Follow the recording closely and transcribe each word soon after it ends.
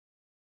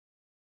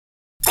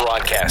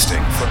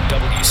Broadcasting from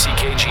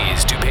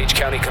WCKG's DuPage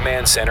County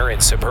Command Center in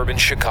suburban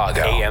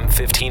Chicago. AM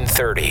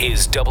 1530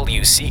 is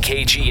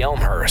WCKG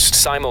Elmhurst.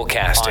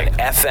 Simulcasting on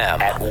FM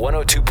at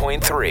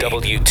 102.3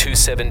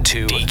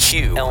 W272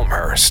 DQ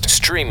Elmhurst.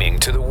 Streaming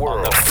to the world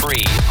on the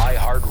free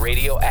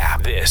iHeartRadio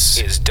app. This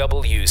is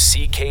WCKG.com.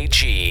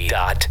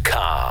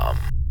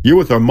 You're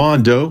with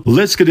Armando.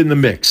 Let's get in the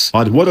mix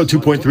on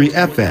 102.3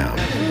 FM.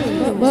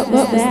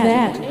 What's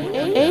that?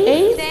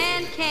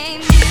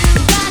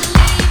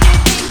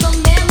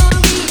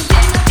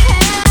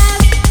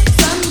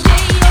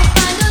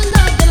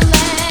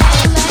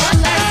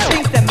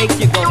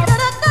 Aze?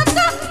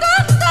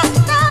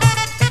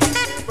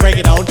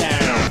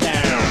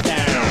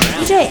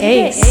 Dj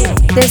Aze.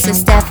 This is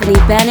Stephanie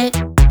Bennett,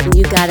 and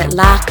you got it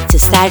locked to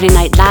Saturday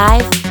Night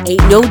Live.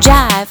 Ain't no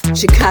jive.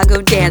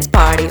 Chicago Dance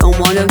Party on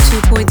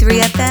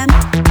 102.3 FM.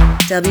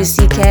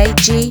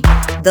 WCKG,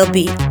 The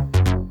Beat.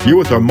 You're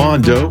with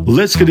Armando.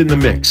 Let's get in the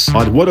mix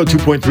on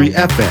 102.3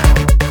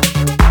 FM.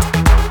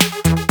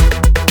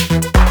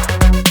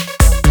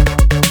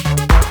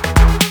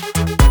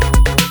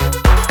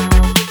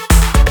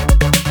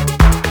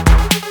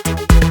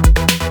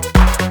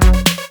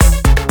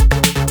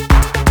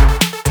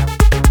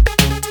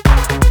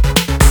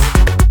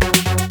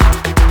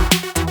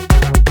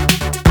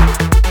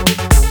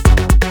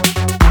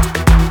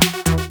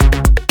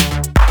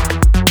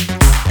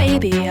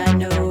 Baby, I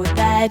know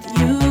that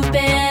you've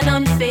been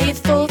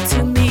unfaithful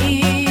to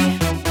me.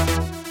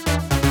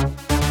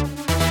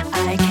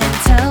 I can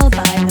tell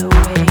by the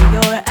way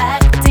you're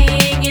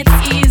acting, it's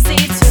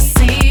easy to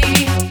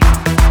see.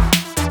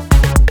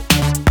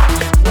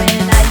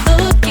 When I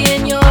look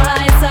in your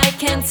eyes, I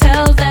can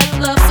tell that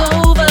love's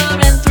over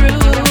and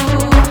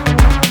through.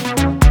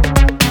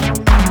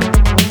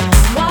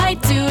 Why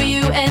do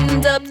you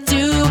end up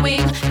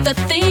doing the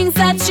things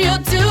that you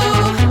do?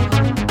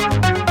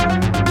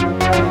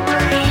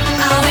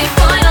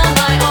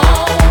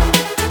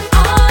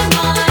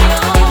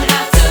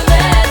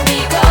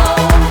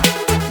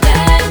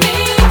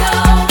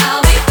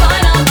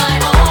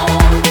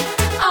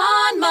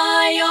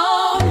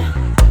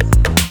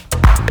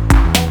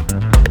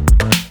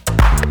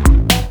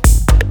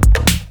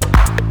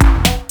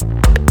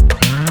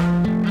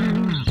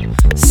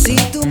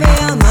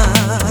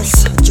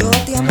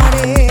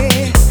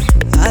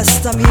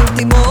 Hasta mi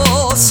último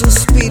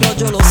suspiro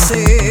yo lo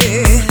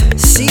sé.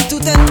 Si tú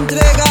te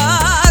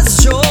entregas,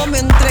 yo me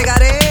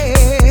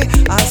entregaré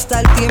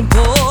hasta el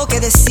tiempo que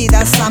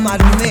decidas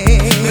amarme.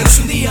 Pero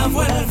si un día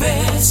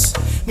vuelves,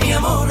 mi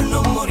amor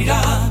no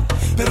morirá.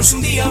 Pero si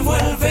un día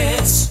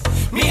vuelves,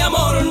 mi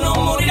amor no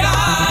morirá.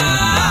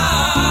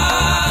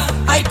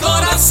 Ay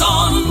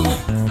corazón,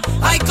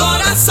 ay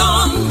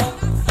corazón,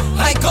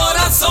 ay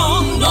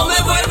corazón, no me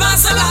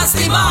vuelvas a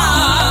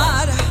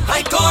lastimar.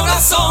 Ay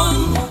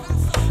corazón,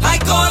 ay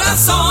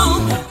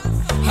corazón,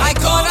 ay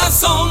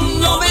corazón,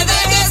 no me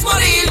dejes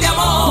morir de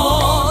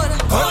amor.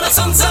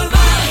 Corazón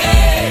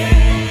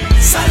salvaje,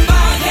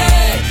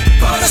 salvaje,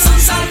 corazón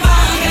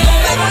salvaje, no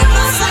me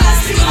vuelvas a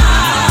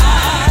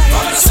lastimar.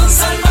 Corazón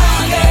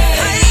salvaje,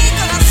 ay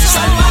corazón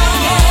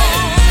salvaje,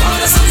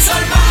 corazón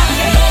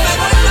salvaje, no me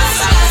vuelvas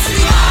a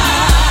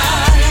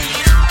lastimar.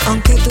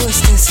 Aunque tú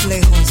estés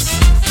lejos,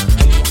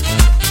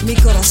 mi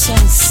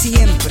corazón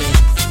siempre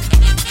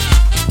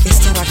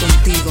estará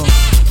contigo.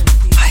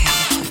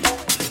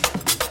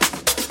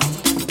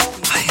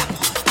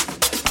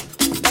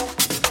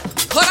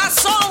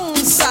 Corazón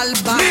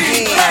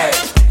salvaje.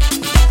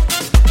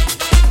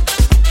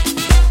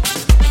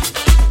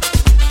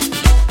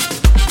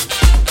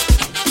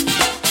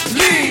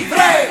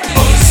 Libre.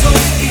 Hoy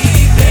soy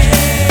libre,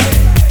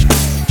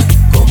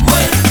 como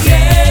el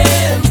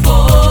tiempo,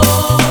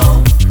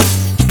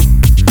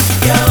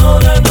 y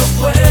ahora no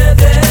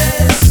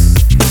puedes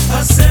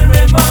hacer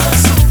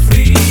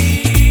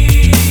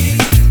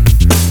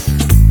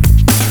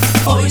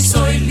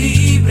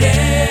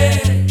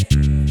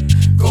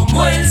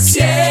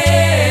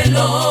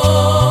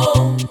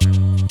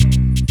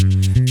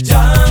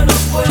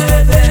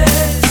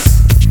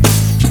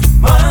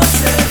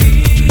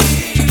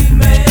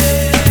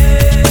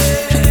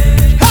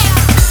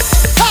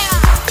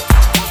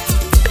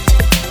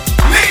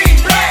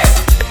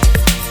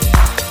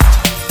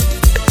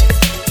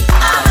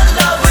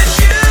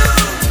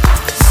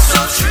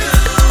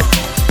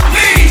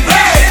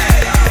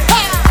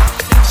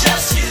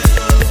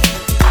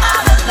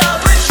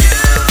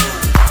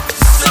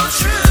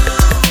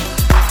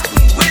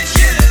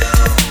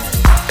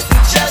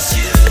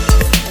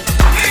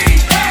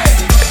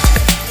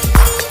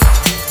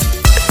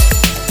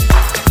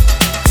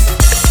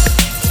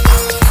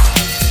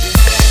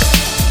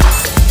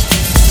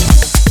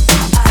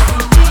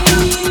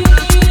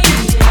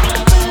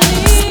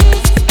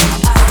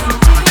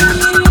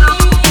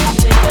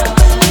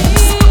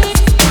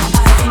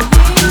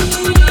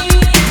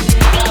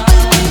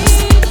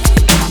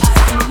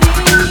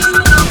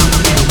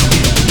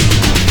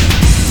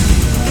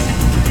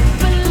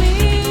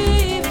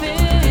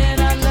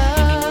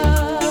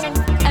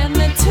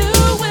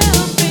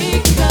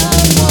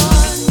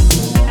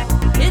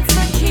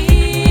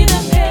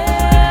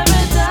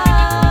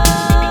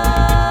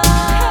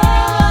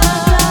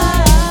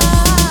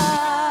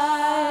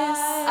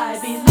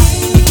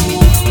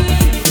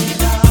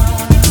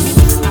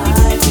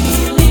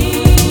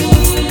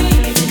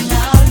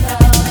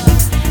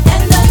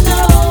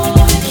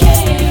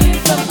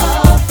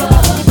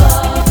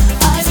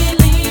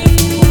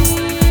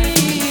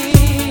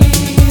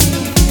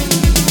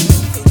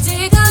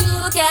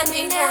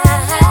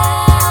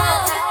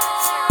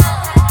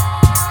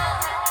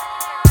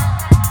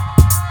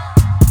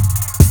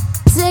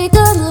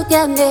look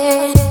at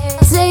me.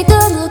 Take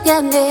a look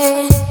at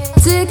me.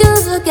 Take a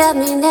look at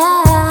me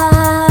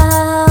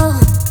now.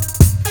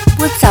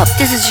 What's up?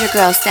 This is your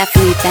girl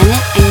Stephanie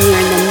Bennett, and you're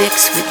in the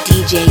mix with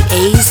DJ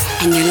Aze,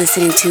 and you're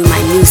listening to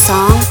my new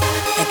song,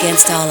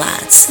 Against All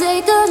Odds.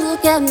 Take a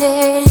look at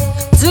me.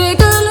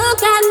 Take a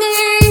look at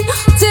me.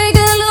 Take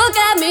a look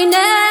at me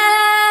now.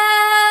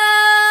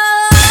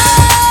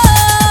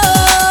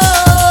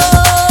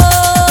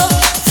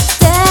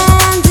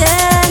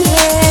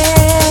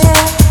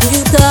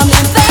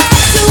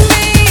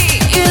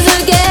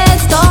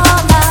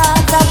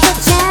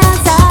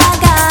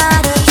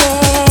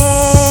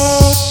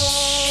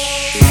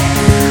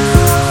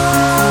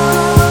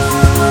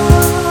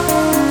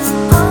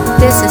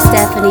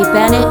 Stephanie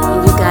Bennett,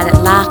 and you got it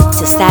locked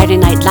to Saturday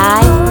Night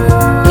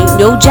Live. Ain't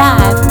no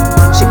jive.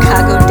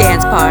 Chicago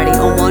Dance Party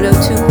on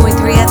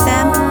 102.3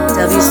 FM.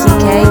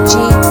 WCKG,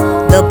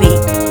 The Beat.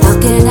 How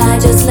can I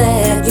just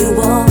let you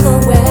walk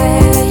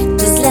away?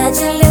 Just let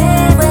you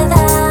live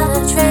without a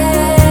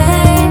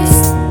trace.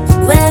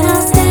 When I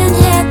stand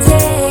here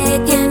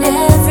taking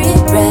every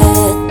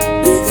breath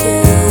with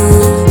you.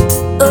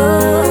 Oh,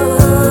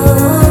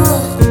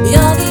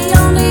 you're the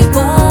only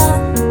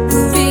one who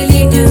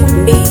really knew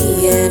me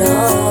at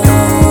all.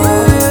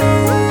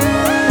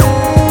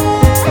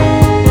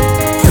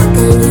 How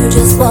can you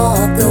just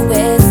walk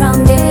away from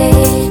me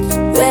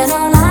when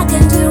all I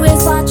can do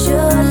is watch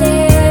you live?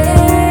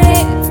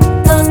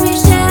 'Cause we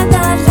share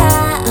the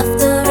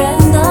laughter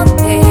and the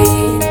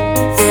pain,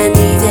 and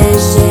even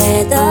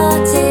share the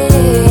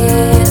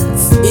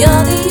tears.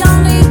 You're the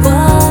only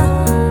one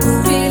who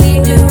really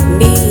knew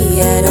me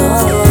at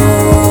all.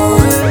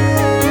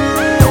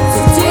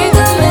 So take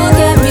a look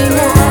at me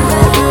now.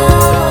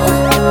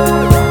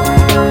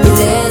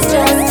 There's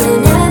just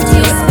an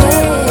empty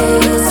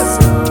space.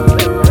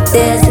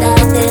 There's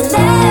nothing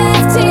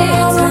left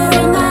here to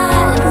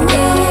remind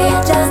me.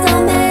 Just a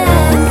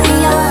memory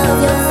of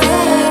your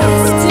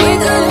face.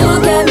 Take a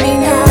look at me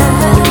now.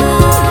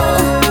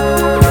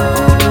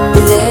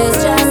 There's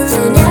just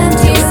an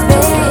empty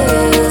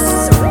space,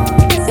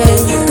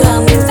 and you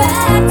coming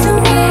back to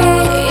me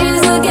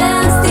is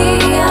against the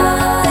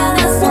odds, and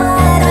that's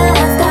what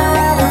I've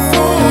gotta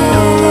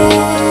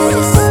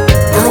face.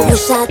 I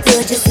wish I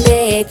could just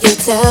make you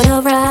turn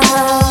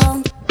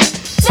around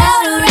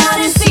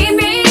and see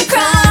me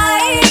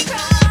cry.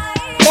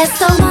 There's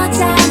so much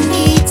I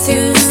need to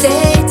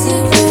say to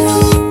you,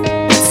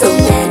 so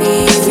many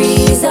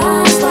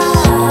reasons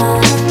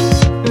why.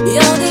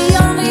 You're the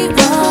only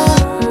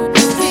one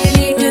who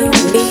really knew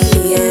me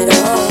at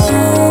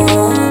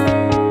all.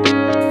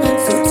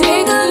 So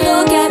take a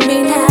look at me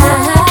now.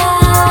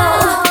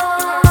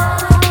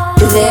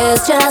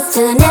 There's just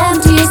an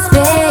empty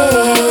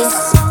space.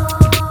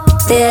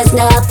 There's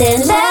nothing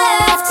left